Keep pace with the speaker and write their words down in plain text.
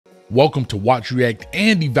Welcome to Watch, React,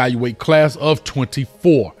 and Evaluate Class of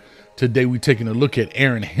 24. Today we're taking a look at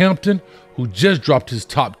Aeryn Hampton, who just dropped his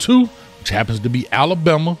top two, which happens to be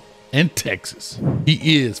Alabama and Texas.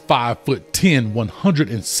 He is 5'10",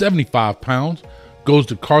 175 pounds, goes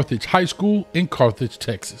to Charthage High School in Carthage,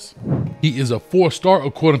 Texas. He is a 4-star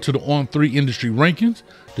according to the On3 industry rankings,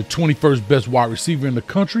 the 21st best wide receiver in the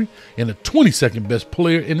country, and the 22nd best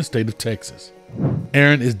player in the state of Texas.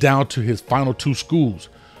 Aeryn is down to his final two schools,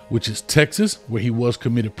 which is Texas, where he was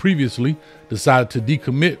committed previously, decided to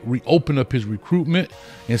decommit, reopen up his recruitment,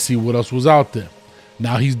 and see what else was out there.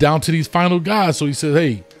 Now he's down to these final guys, so he said,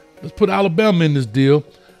 hey, let's put Alabama in this deal.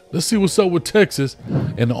 Let's see what's up with Texas.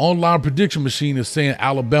 And the online prediction machine is saying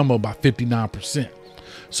Alabama by 59%.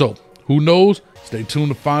 So who knows? Stay tuned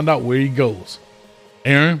to find out where he goes.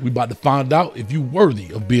 Aeryn, we about to find out if you're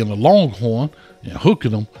worthy of being a Longhorn and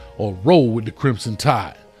hooking them or roll with the Crimson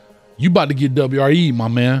Tide. You about to get W.R.E, my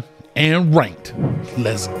man, and ranked.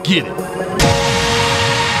 Let's get it.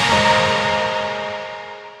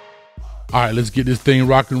 All right, let's get this thing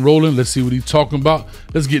rock and rolling. Let's see what he's talking about.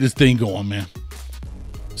 Let's get this thing going, man.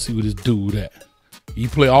 See what this dude at. He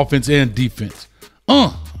play offense and defense.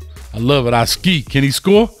 I love it. I ski. Can he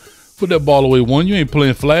score? Put that ball away, one. You ain't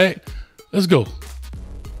playing flag. Let's go.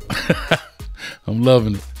 I'm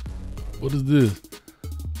loving it. What is this?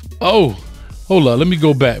 Oh, hold up. Let me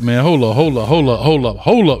go back, man. Hold up,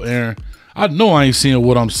 Aeryn. I know I ain't seeing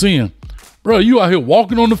what I'm seeing. Bro, you out here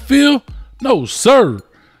walking on the field? No, sir.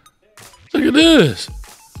 Look at this.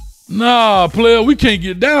 Nah, player, we can't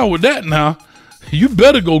get down with that now. You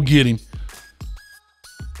better go get him.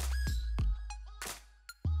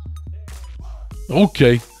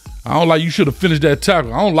 Okay. I don't like, you should have finished that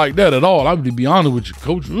tackle. I don't like that at all. I would be honest with you,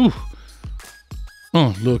 coach. Ooh.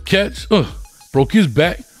 Little catch. Broke his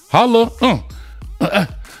back. Holla.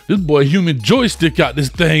 This boy human joystick out this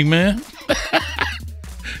thing, man.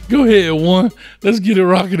 Go ahead, one. Let's get it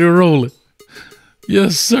rocking and rolling.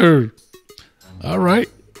 Yes, sir. All right.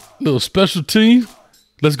 Little special team.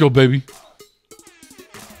 Let's go, baby.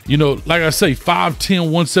 You know, like I say, 5'10",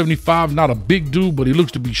 175, not a big dude, but he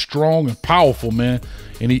looks to be strong and powerful, man.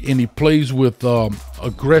 And he plays with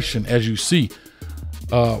aggression, as you see.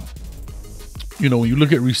 You know, when you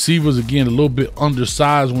look at receivers, again, a little bit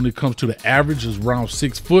undersized when it comes to the average, is around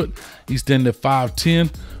 6 foot. He's standing at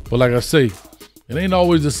 5'10", but like I say, it ain't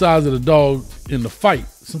always the size of the dog in the fight.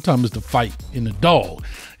 Sometimes it's the fight in the dog.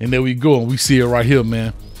 And there we go, and we see it right here,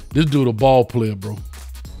 man. This dude a ball player, bro.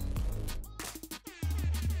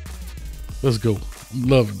 Let's go. I'm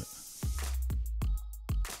loving it.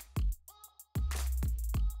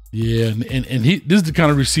 Yeah, and this is the kind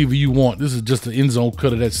of receiver you want. This is just an end zone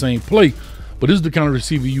cut of that same play, but this is the kind of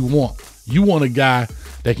receiver you want. You want a guy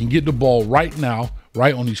that can get the ball right now,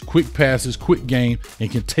 right on these quick passes, quick game, and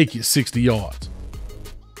can take it 60 yards.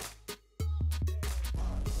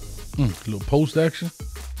 Little post action.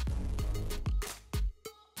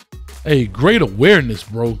 Hey, great awareness,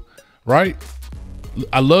 bro, right?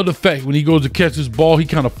 I love the fact when he goes to catch this ball, he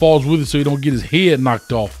kind of falls with it so he don't get his head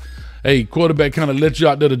knocked off. Hey, quarterback kind of let you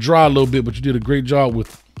out there to dry a little bit, but you did a great job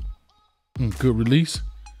with good release.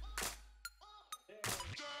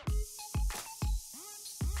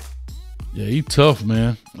 Yeah, he tough,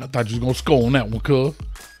 man. I thought you was going to score on that one, cuz.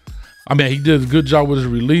 I mean, he did a good job with his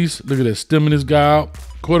release. Look at that, stemming this guy out.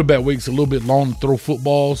 Quarterback waits a little bit long to throw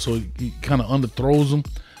footballs, so he kind of underthrows them.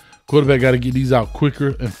 Quarterback got to get these out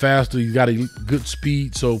quicker and faster. He's got a good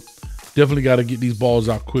speed, so definitely got to get these balls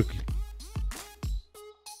out quickly.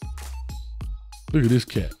 Look at this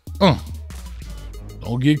cat.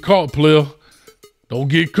 Don't get caught, player. Don't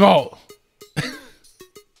get caught.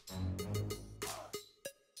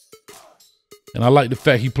 And I like the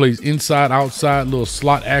fact he plays inside, outside, little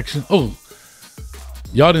slot action. Oh,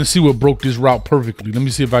 y'all didn't see what broke this route perfectly. Let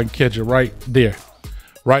me see if I can catch it right there.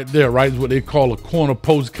 Right there, right, is what they call a corner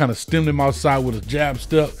post. Kind of stemmed him outside with a jab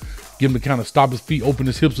step. Get him to kind of stop his feet, open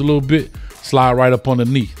his hips a little bit, slide right up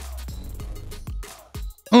underneath.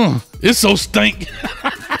 It's so stank.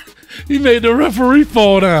 He made the referee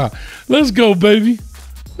fall down. Let's go, baby.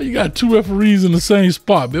 You got two referees in the same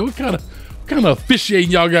spot, man. What kind of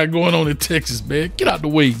officiating y'all got going on in Texas, man? Get out the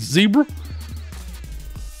way, zebra.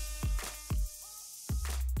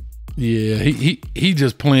 Yeah, he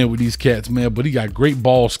just playing with these cats, man, but he got great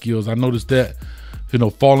ball skills. I noticed that, you know,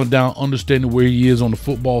 falling down, understanding where he is on the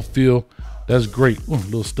football field. That's great. Ooh,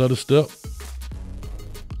 little stutter step.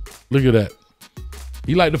 Look at that.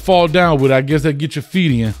 He like to fall down with it. I guess that get your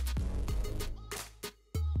feet in.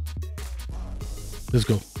 Let's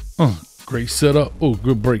go. Great setup. Oh,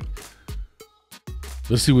 good break.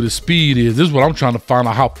 Let's see what his speed is. This is what I'm trying to find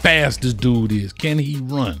out, how fast this dude is. Can he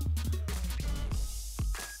run?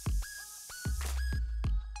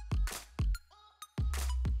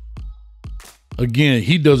 Again,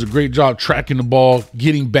 he does a great job tracking the ball,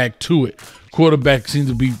 getting back to it. Quarterback seems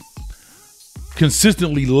to be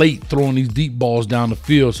consistently late throwing these deep balls down the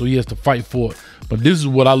field, so he has to fight for it. But this is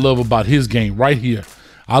what I love about his game right here.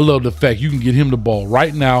 I love the fact you can get him the ball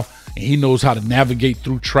right now, and he knows how to navigate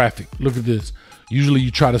through traffic. Look at this. Usually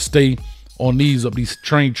you try to stay on these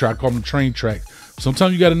train track, I call them train tracks.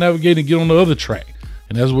 Sometimes you got to navigate and get on the other track,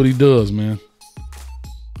 and that's what he does, man.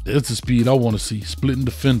 That's the speed I want to see. Splitting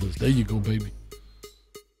defenders. There you go, baby.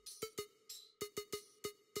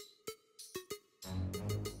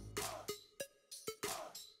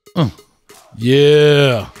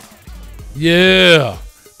 Yeah. Yeah.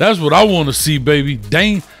 That's what I want to see, baby.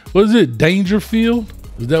 What is it? Dangerfield?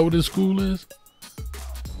 Is that what this school is?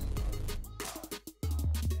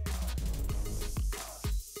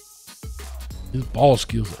 His ball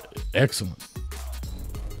skills are excellent.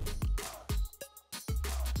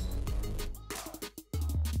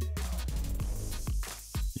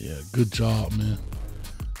 Yeah, good job, man.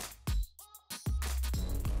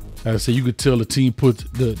 Like I said, you could tell the team puts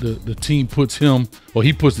the team puts him, or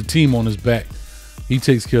he puts the team on his back. He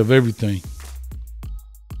takes care of everything.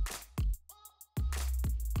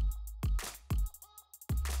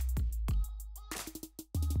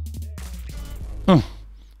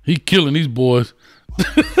 He killing these boys.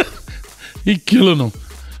 He killing them.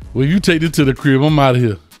 Well, you take it to the crib. I'm out of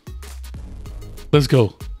here. Let's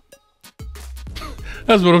go.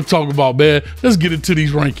 That's what I'm talking about, man. Let's get into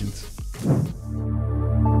these rankings.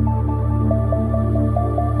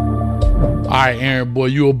 All right, Aeryn, boy,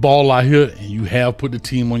 you a ball out here, and you have put the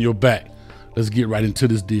team on your back. Let's get right into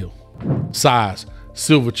this deal. Size,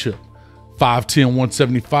 silver chip, 5'10",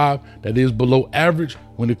 175. That is below average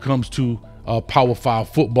when it comes to Power 5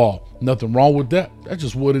 football. Nothing wrong with that. That's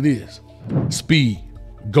just what it is. Speed,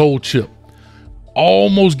 gold chip.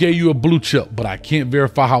 Almost gave you a blue chip, but I can't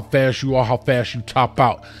verify how fast you are, how fast you top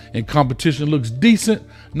out. And competition looks decent,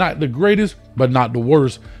 not the greatest, but not the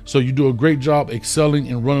worst. So you do a great job excelling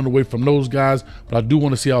and running away from those guys, but I do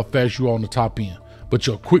want to see how fast you are on the top end. But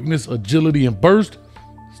your quickness, agility, and burst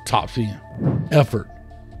is top end. Effort,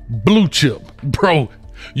 blue chip. Bro,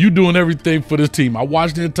 you doing everything for this team. I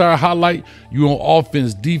watched the entire highlight. You on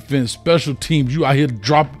offense, defense, special teams. You out here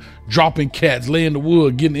dropping cats, laying the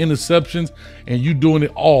wood, getting interceptions, and you doing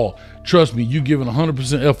it all. Trust me, you giving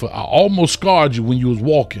 100% effort. I almost scarred you when you was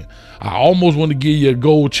walking. I almost wanted to give you a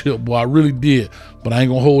gold chip, boy. I really did, but I ain't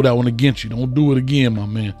gonna hold that one against you. Don't do it again, my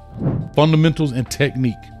man. Fundamentals and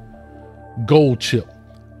technique, gold chip.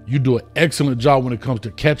 You do an excellent job when it comes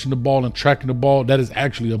to catching the ball and tracking the ball. That is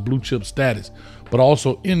actually a blue chip status. But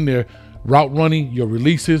also in there, route running, your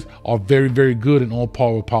releases are very, very good and on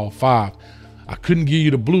par with Power 5. I couldn't give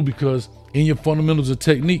you the blue because in your fundamentals of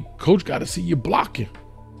technique, coach got to see you blocking.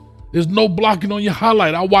 There's no blocking on your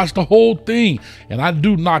highlight. I watched the whole thing, and I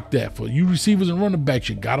do knock that. For you receivers and running backs,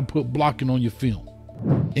 you got to put blocking on your film.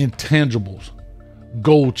 Intangibles,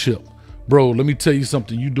 gold chip. Bro, let me tell you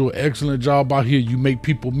something. You do an excellent job out here. You make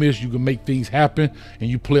people miss. You can make things happen, and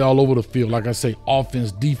you play all over the field. Like I say,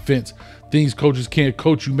 offense, defense, things coaches can't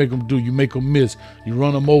coach, you make them do. You make them miss. You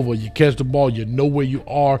run them over. You catch the ball. You know where you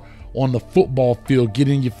are on the football field,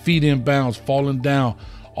 getting your feet in bounds, falling down,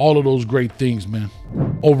 all of those great things, man.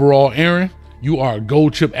 Overall, Aeryn, you are a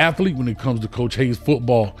gold chip athlete when it comes to Coach Hayes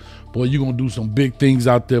football. Boy, you're going to do some big things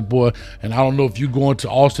out there, boy. And I don't know if you're going to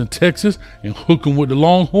Austin, Texas and hooking with the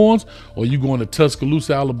Longhorns, or you're going to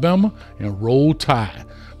Tuscaloosa, Alabama and roll tide.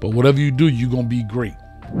 But whatever you do, you're going to be great.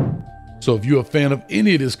 So if you're a fan of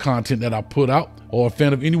any of this content that I put out, or a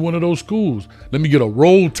fan of any one of those schools, let me get a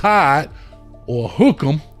roll tide or hook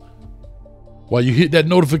 'em while you hit that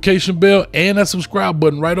notification bell and that subscribe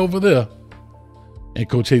button right over there. And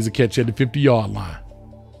Coach Hayes will catch you at the 50-yard line.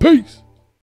 Peace.